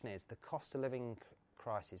position is the cost of living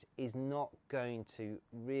crisis is not going to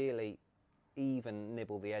really even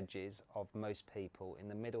nibble the edges of most people in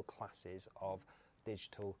the middle classes of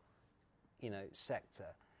digital,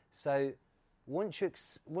 sector. So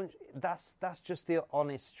that's just the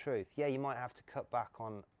honest truth. Yeah, you might have to cut back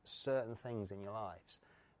on certain things in your lives,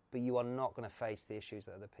 but you are not going to face the issues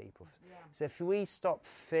that other people. Yeah. So if we stop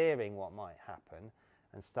fearing what might happen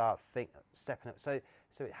and start stepping up, so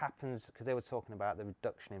it happens, because they were talking about the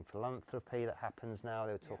reduction in philanthropy that happens now.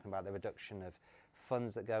 They were talking about the reduction of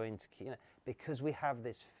funds that go into, because we have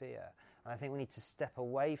this fear, and I think we need to step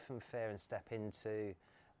away from fear and step into,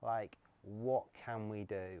 what can we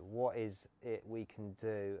do? What is it we can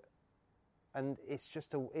do? And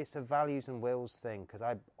it's a values and wills thing, because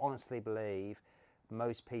I honestly believe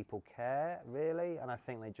most people care, really, and I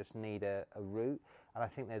think they just need a route, and I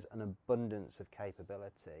think there's an abundance of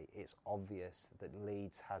capability. It's obvious that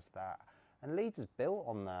Leeds has that, and Leeds is built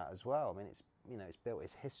on that as well. I mean, it's built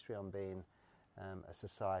its history on being a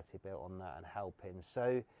society built on that and helping.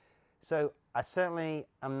 So I certainly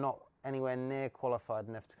am not anywhere near qualified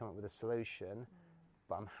enough to come up with a solution,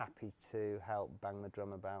 but I'm happy to help bang the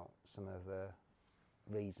drum about some of the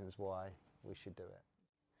reasons why we should do it.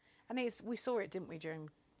 And we saw it, didn't we, during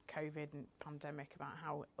COVID and pandemic, about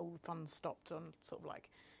how all the funds stopped on sort of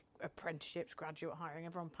apprenticeships, graduate hiring.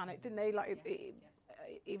 Everyone panicked, didn't they?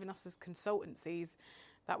 Even us as consultancies,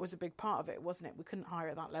 that was a big part of it, wasn't it? We couldn't hire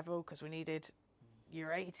at that level because we needed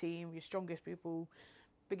your A team, your strongest people,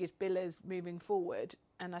 biggest billers moving forward.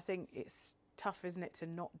 And I think it's tough, isn't it, to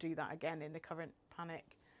not do that again in the current panic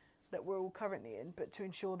that we're all currently in, but to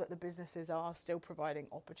ensure that the businesses are still providing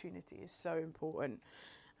opportunity is so important.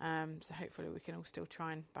 So hopefully we can all still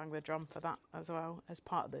try and bang the drum for that as well, as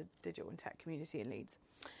part of the digital and tech community in Leeds.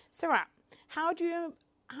 Sarat, how do you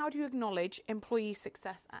acknowledge employee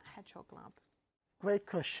success at Hedgehog Lab? Great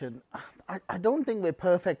question. I don't think we're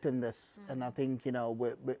perfect in this, and I think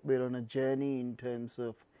we're on a journey in terms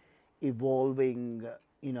of evolving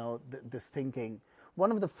this thinking.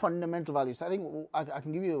 One of the fundamental values, I think, I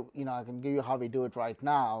can give you how we do it right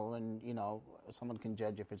now, and someone can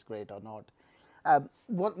judge if it's great or not.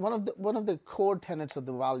 One of the core tenets of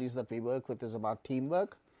the values that we work with is about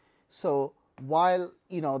teamwork. So while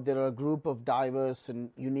there are a group of diverse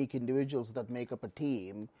and unique individuals that make up a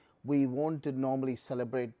team, we want to normally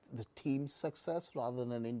celebrate the team's success rather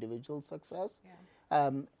than individual success.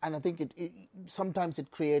 Yeah. And I think sometimes it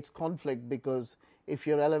creates conflict, because if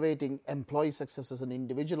you're elevating employee success as an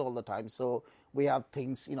individual all the time, so we have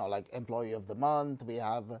things, like Employee of the Month, we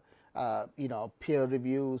have, peer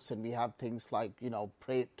reviews, and we have things like,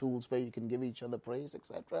 tools where you can give each other praise,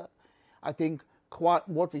 etc. I think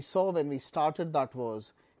what we saw when we started that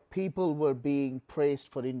was people were being praised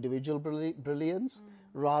for individual brilliance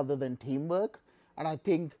rather than teamwork. And I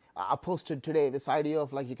think I posted today this idea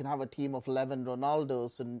of like you can have a team of 11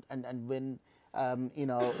 Ronaldos and win,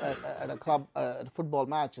 at a club, at a football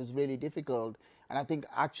match is really difficult. And I think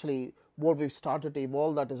actually what we've started to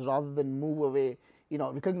evolve that is rather than move away,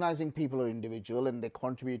 recognizing people are individual and they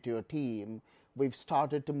contribute to a team, we've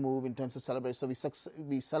started to move in terms of celebrate. So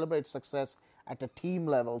we celebrate success at a team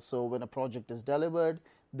level. So when a project is delivered,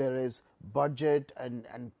 there is budget and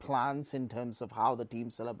plans in terms of how the team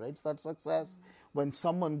celebrates that success. When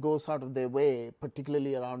someone goes out of their way,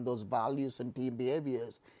 particularly around those values and team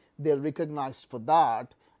behaviors, they're recognized for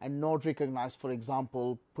that and not recognized, for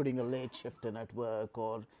example, putting a late shift in at work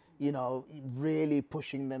or, really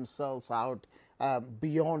pushing themselves out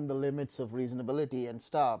beyond the limits of reasonability and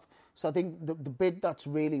stuff. So I think the bit that's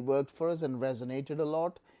really worked for us and resonated a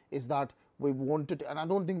lot is that we wanted, and I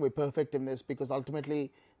don't think we're perfect in this because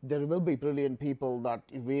ultimately there will be brilliant people that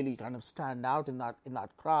really kind of stand out in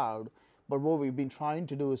that crowd. But what we've been trying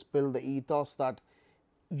to do is build the ethos that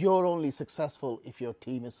you're only successful if your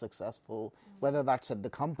team is successful, whether that's at the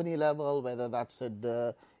company level, whether that's at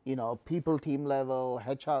the people team level,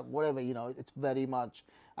 HR, whatever, it's very much.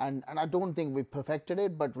 And I don't think we've perfected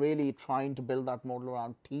it, but really trying to build that model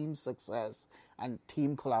around team success and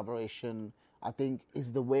team collaboration, I think,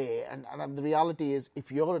 is the way. And the reality is,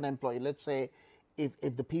 if you're an employee, let's say if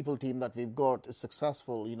the people team that we've got is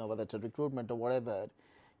successful, whether it's a recruitment or whatever,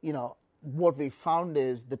 what we found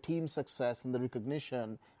is the team success and the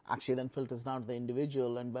recognition actually then filters down to the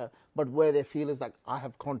individual. But where they feel is like, I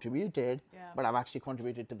have contributed, but I've actually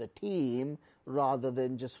contributed to the team rather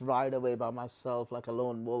than just ride away by myself like a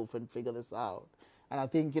lone wolf and figure this out. And I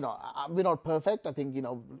think, we're not perfect. I think,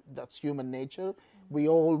 that's human nature. We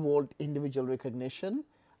all want individual recognition.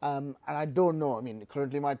 And I don't know. I mean,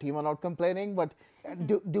 currently my team are not complaining, but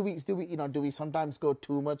do we sometimes go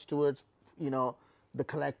too much towards, the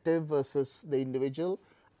collective versus the individual?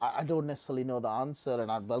 I don't necessarily know the answer, and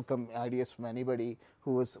I'd welcome ideas from anybody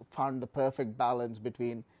who has found the perfect balance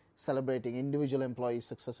between celebrating individual employee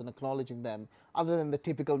success and acknowledging them, other than the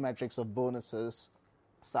typical metrics of bonuses,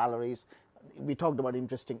 salaries. We talked about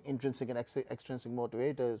intrinsic and extrinsic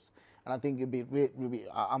motivators, and I think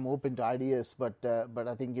I'm open to ideas, but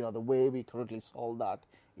I think the way we currently solve that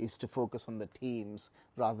is to focus on the teams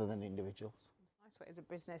rather than individuals. Nice way as a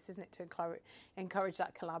business, isn't it, to encourage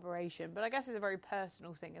that collaboration? But I guess it's a very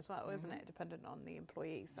personal thing as well, isn't it, dependent on the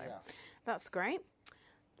employees? So that's great.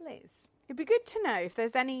 Liz, it'd be good to know if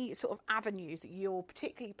there's any sort of avenues that you're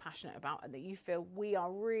particularly passionate about and that you feel we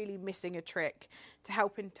are really missing a trick to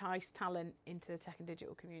help entice talent into the tech and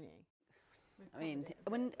digital community. I mean,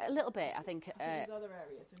 a little bit, I think. There's other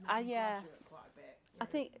areas. Quite a bit. I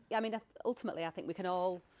think, ultimately, I think we can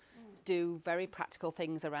all do very practical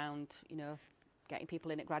things around, getting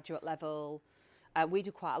people in at graduate level. We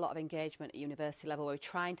do quite a lot of engagement at university level where we're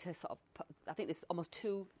trying to I think there's almost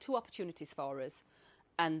two opportunities for us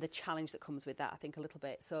and the challenge that comes with that, I think, a little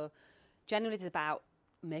bit. So generally it's about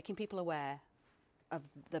making people aware of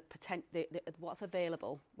the what's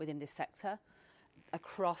available within this sector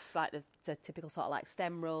across like the typical sort of like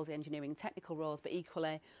STEM roles, the engineering and technical roles, but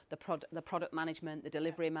equally the product management, the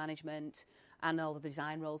delivery management, and all the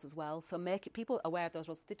design roles as well. So make people aware of those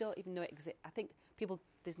roles. They don't even know it exists. I think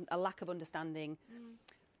there's a lack of understanding,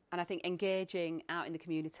 and I think engaging out in the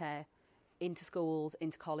community, into schools,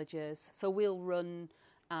 into colleges. So we'll run,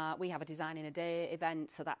 we have a Design in a Day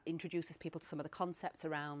event, so that introduces people to some of the concepts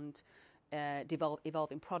around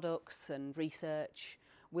evolving products and research.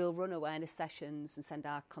 We'll run awareness sessions and send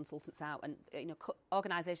our consultants out, and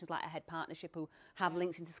organisations like Ahead Partnership who have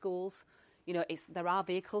links into schools. There are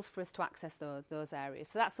vehicles for us to access those areas.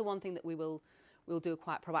 So that's the one thing that we'll do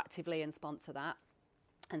quite proactively and sponsor that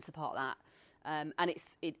and support that. And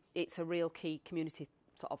it's a real key community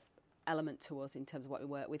sort of element to us in terms of what we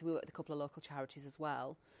work with. We work with a couple of local charities as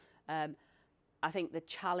well. I think the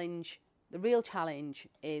real challenge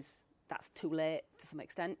is that's too late to some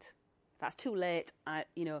extent. That's too late,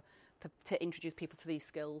 to introduce people to these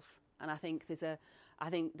skills. And I think there's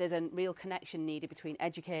a real connection needed between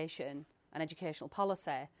education and educational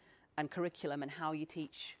policy and curriculum and how you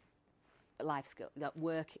teach life skills, that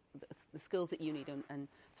work, the skills that you need. And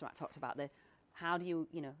Sarat talked about how do you,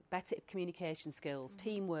 better communication skills,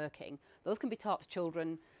 team working. Those can be taught to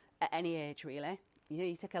children at any age, really.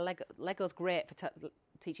 You take a Lego's great for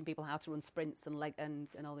teaching people how to run sprints and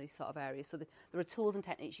all these sort of areas. So there are tools and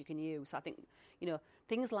techniques you can use. So I think,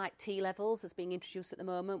 things like T-levels that's being introduced at the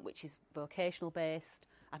moment, which is vocational based.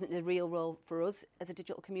 I think the real role for us as a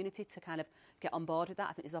digital community to kind of get on board with that.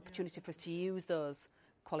 I think there's an opportunity for us to use those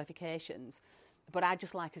qualifications But I'd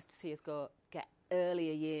just like us to see us get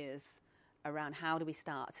earlier years around how do we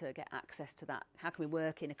start to get access to that? How can we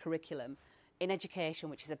work in a curriculum in education,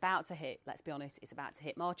 which is about to hit, let's be honest, it's about to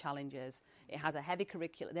hit more challenges. It has a heavy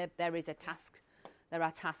curriculum. There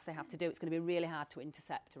are tasks they have to do. It's going to be really hard to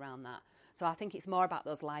intercept around that. So I think it's more about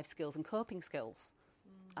those life skills and coping skills.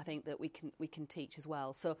 I think that we can teach as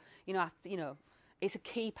well. So it's a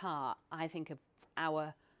key part, I think, of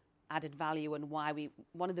our added value and why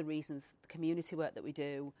one of the reasons the community work that we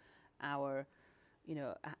do,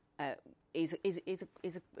 is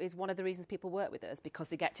one of the reasons people work with us, because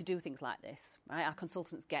they get to do things like this, right? Our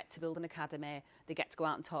consultants get to build an academy, they get to go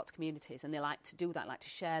out and talk to communities, and they like to do that, like to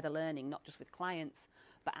share the learning, not just with clients,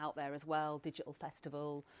 but out there as well, digital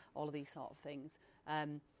festival, all of these sort of things.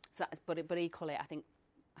 But equally, I think,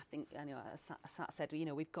 as Sat said,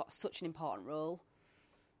 we've got such an important role,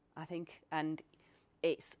 I think, and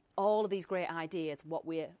it's all of these great ideas. What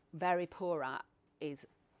we're very poor at is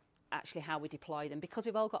actually how we deploy them, because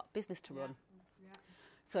we've all got business to run. Yeah.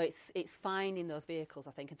 So it's finding those vehicles,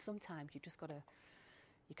 I think, and sometimes you've just got to.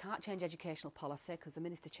 You can't change educational policy because the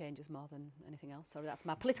minister changes more than anything else. Sorry, that's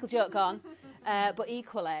my political joke gone. But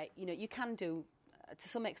equally, you can do, to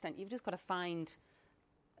some extent, you've just got to find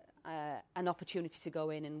an opportunity to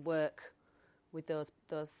go in and work with those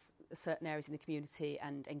certain areas in the community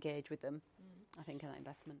and engage with them, I think, in that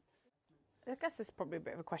investment. I guess this is probably a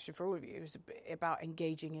bit of a question for all of you. It's a bit about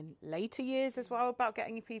engaging in later years as well, about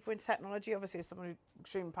getting people into technology. Obviously, as someone who's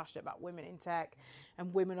extremely passionate about women in tech,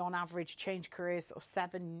 and women on average change careers sort of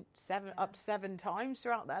up to 7 times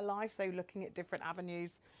throughout their life. So looking at different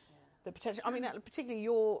avenues, the potential. I mean, particularly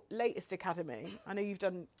your latest academy. I know you've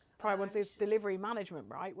done prior ones. It's delivery management,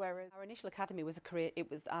 right? Whereas our initial academy was it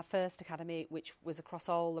was our first academy, which was across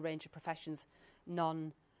all the range of professions,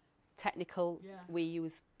 non-technical. Yeah. We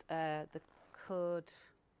used the code.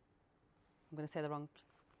 I'm going to say the wrong.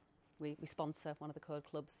 We sponsor one of the code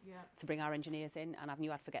clubs to bring our engineers in, and I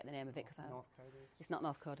knew I'd forget the name of it because it's not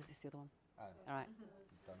North Coders, it's the other one. Oh. All right.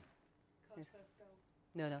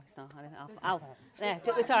 No, it's not.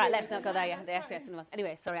 It's all right. Let's not go there. Yes.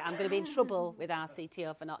 Anyway, sorry, I'm going to be in trouble with our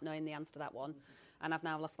CTO for not knowing the answer to that one, and I've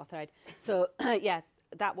now lost my thread. So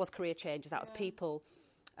that was career changes. That was people.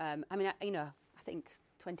 I think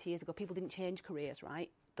 20 years ago, people didn't change careers, right?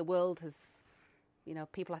 The world has,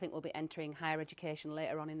 people I think will be entering higher education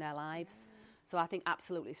later on in their lives. So I think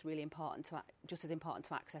absolutely it's really important just as important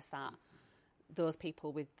to access those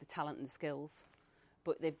people with the talent and the skills,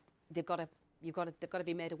 but they've got to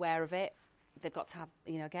be made aware of it. They've got to have,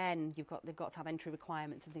 they've got to have entry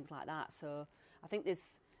requirements and things like that. So I think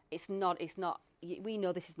we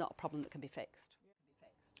know this is not a problem that can be fixed.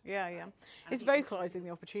 Yeah. It's vocalising the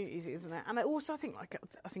opportunities, isn't it? And I also think,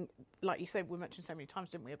 like you said, we mentioned so many times,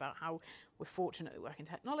 didn't we, about how we're fortunate to work in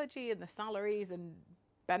technology and the salaries and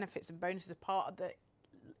benefits and bonuses are part of the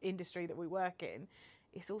industry that we work in.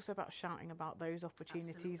 It's also about shouting about those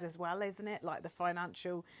opportunities as well, isn't it? Like the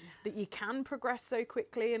financial, that you can progress so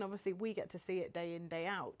quickly, and obviously we get to see it day in, day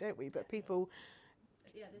out, don't we? But people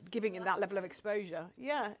giving it that level of exposure.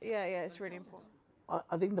 Yeah, it's really important.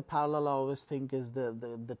 I think the parallel I always think is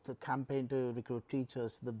the campaign to recruit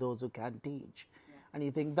teachers, those who can teach. Yeah. And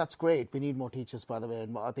you think, that's great, we need more teachers, by the way.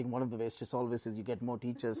 And I think one of the ways to solve this is you get more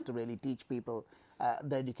teachers to really teach people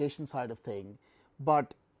the education side of thing.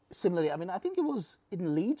 But similarly, I think it was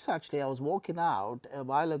in Leeds, actually, I was walking out a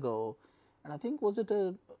while ago, and I think, was it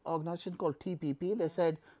an organisation called TPP? They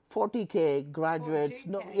said 40K graduates,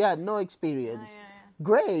 40K. No experience. Yeah.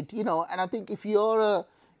 Great, and I think if you're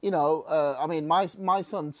my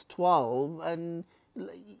son's 12 and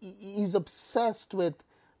he's obsessed with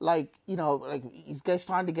he's just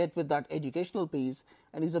trying to get with that educational piece,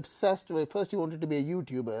 and he's obsessed with, first he wanted to be a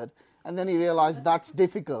YouTuber, and then he realized that's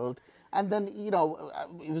difficult, and then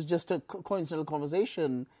it was just a coincidental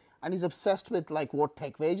conversation, and he's obsessed with what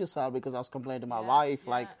tech wages are, because I was complaining to my wife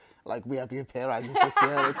we have to give pay rises this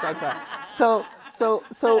year, etc. But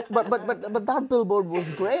that billboard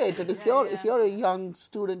was great, and if you're a young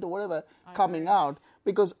student or whatever coming out,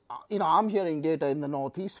 because I'm hearing data in the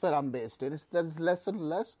Northeast where I'm based in, there's less and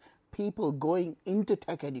less people going into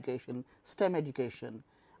tech education, STEM education,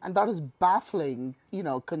 and that is baffling,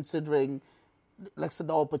 considering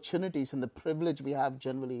the opportunities and the privilege we have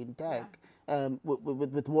generally in tech,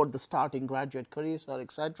 with what the starting graduate careers are,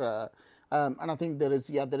 etc. And I think there is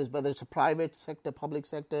whether it's a private sector, public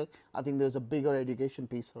sector, I think there's a bigger education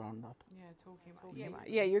piece around that. Talking about.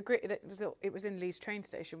 Yeah, you agree. It was in Leeds train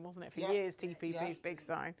station, wasn't it? For years, TPP's big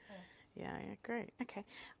sign. Yeah, great. Okay.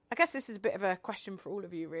 I guess this is a bit of a question for all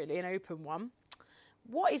of you, really, an open one.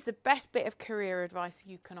 What is the best bit of career advice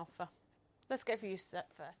you can offer? Let's go for you, Seth,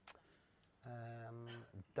 first.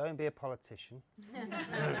 Don't be a politician.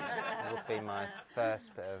 Would be my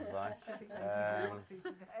first bit of advice.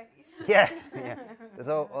 Yeah. There's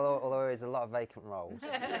although there is a lot of vacant roles.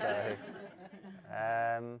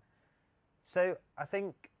 So I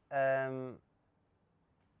think the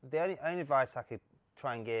only advice I could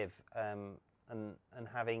try and give, and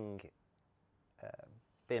having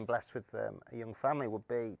being blessed with a young family, would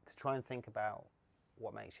be to try and think about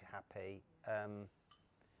what makes you happy.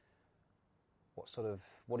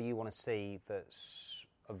 What do you want to see that's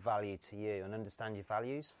of value to you, and understand your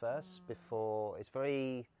values first before it's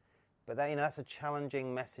very. But that, that's a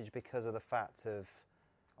challenging message because of the fact of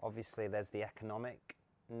obviously there's the economic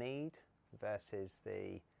need versus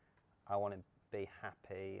the I want to be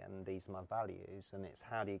happy and these are my values, and it's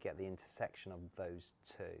how do you get the intersection of those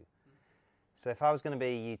two. So if I was going to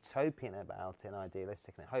be utopian about it and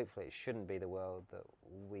idealistic, and hopefully it shouldn't be the world that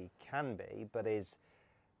we can be, but is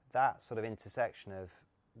that sort of intersection of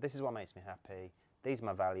this is what makes me happy, these are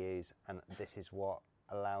my values, and this is what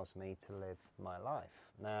allows me to live my life.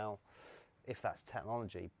 Now, if that's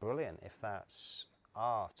technology, brilliant. If that's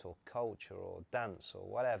art or culture or dance or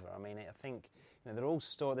whatever, I mean, I think they're all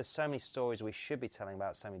there's so many stories we should be telling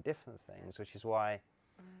about so many different things, which is why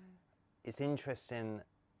it's interesting.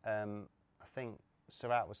 I think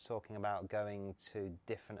Sarat was talking about going to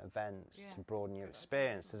different events to broaden your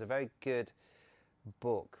experience. There's a very good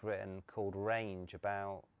book written called Range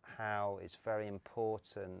about how it's very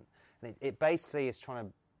important, and it basically is trying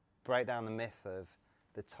to break down the myth of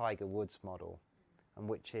the Tiger Woods model, and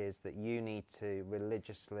which is that you need to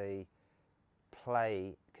religiously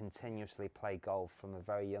continuously play golf from a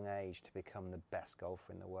very young age to become the best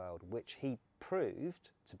golfer in the world, which he proved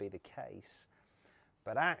to be the case.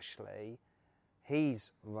 But actually,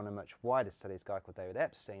 he's run a much wider study, this guy called David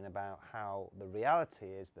Epstein, about how the reality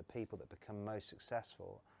is that people that become most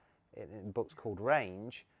successful in books called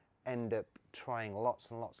Range end up trying lots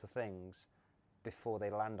and lots of things before they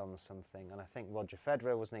land on something. And I think Roger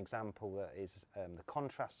Federer was an example that is the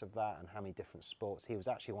contrast of that, and how many different sports. He was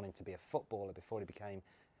actually wanting to be a footballer before he became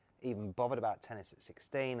even bothered about tennis at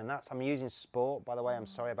 16. And I'm using sport, by the way, I'm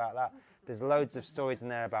sorry about that. There's loads of stories in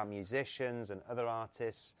there about musicians and other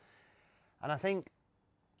artists. And I think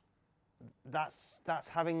that's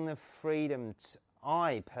having the freedom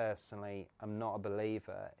I personally am not a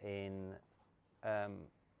believer in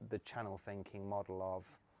the channel thinking model of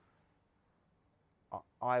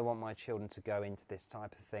I want my children to go into this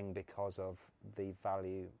type of thing because of the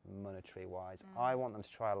value monetary wise. I want them to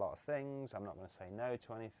try a lot of things. I'm not going to say no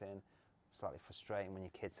to anything. Slightly frustrating when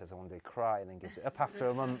your kid says I want to do karate and then gives it up after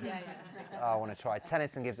a month. I want to try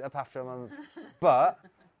tennis and gives it up after a month. But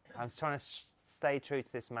I'm trying to stay true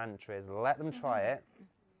to this mantra, is let them try it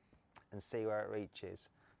and see where it reaches.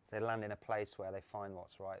 So they land in a place where they find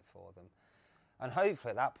what's right for them. And hopefully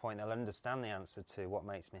at that point they'll understand the answer to what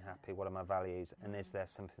makes me happy, what are my values, and is there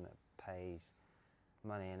something that pays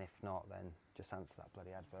money, and if not, then just answer that bloody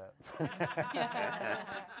advert.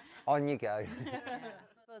 On you go.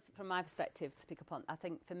 From my perspective, to pick up on, I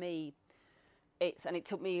think for me, it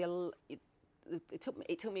took me a lot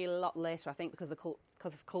later, I think, because of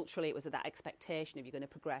culturally it was that expectation of you're going to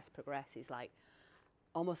progress is like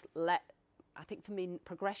almost I think for me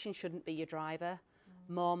progression shouldn't be your driver.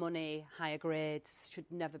 More money, higher grades should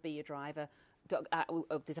never be your driver.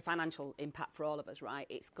 There's a financial impact for all of us, right?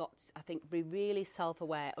 It's got, I think, be really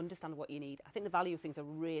self-aware, understand what you need. I think the value thing's a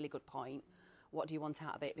really good point. What do you want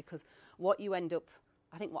out of it? Because what you end up,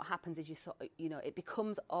 I think what happens is it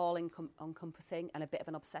becomes all encompassing and a bit of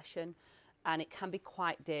an obsession, and it can be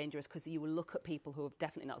quite dangerous because you will look at people who are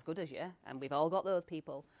definitely not as good as you, and we've all got those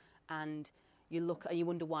people, and you look and you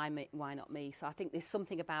wonder why not me. So I think there's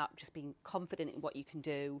something about just being confident in what you can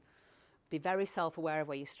do, be very self-aware of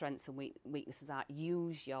where your strengths and weaknesses are,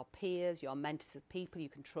 use your peers, your mentors, people you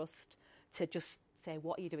can trust to just say,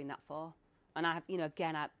 what are you doing that for? And I have,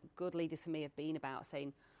 good leaders for me have been about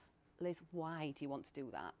saying, Liz, why do you want to do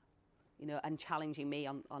that? And challenging me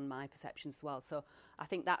on my perceptions as well. So I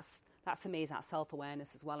think that's for me is that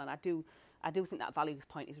self-awareness as well. And I do think that values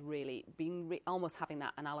point is really being almost having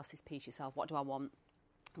that analysis piece yourself. What do I want?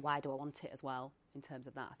 Why do I want it as well? In terms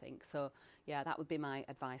of that, I think. So yeah, that would be my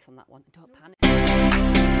advice on that one. Don't panic.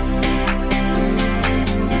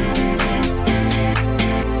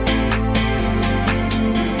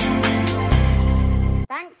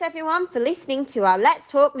 Thanks everyone for listening to our Let's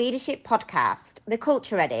Talk Leadership podcast, The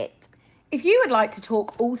Culture Edit. If you would like to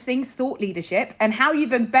talk all things thought leadership and how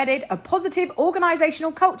you've embedded a positive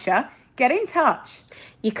organisational culture, get in touch.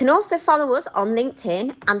 You can also follow us on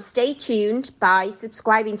LinkedIn and stay tuned by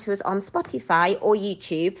subscribing to us on Spotify or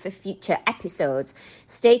YouTube for future episodes.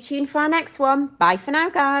 Stay tuned for our next one. Bye for now,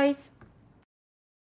 guys.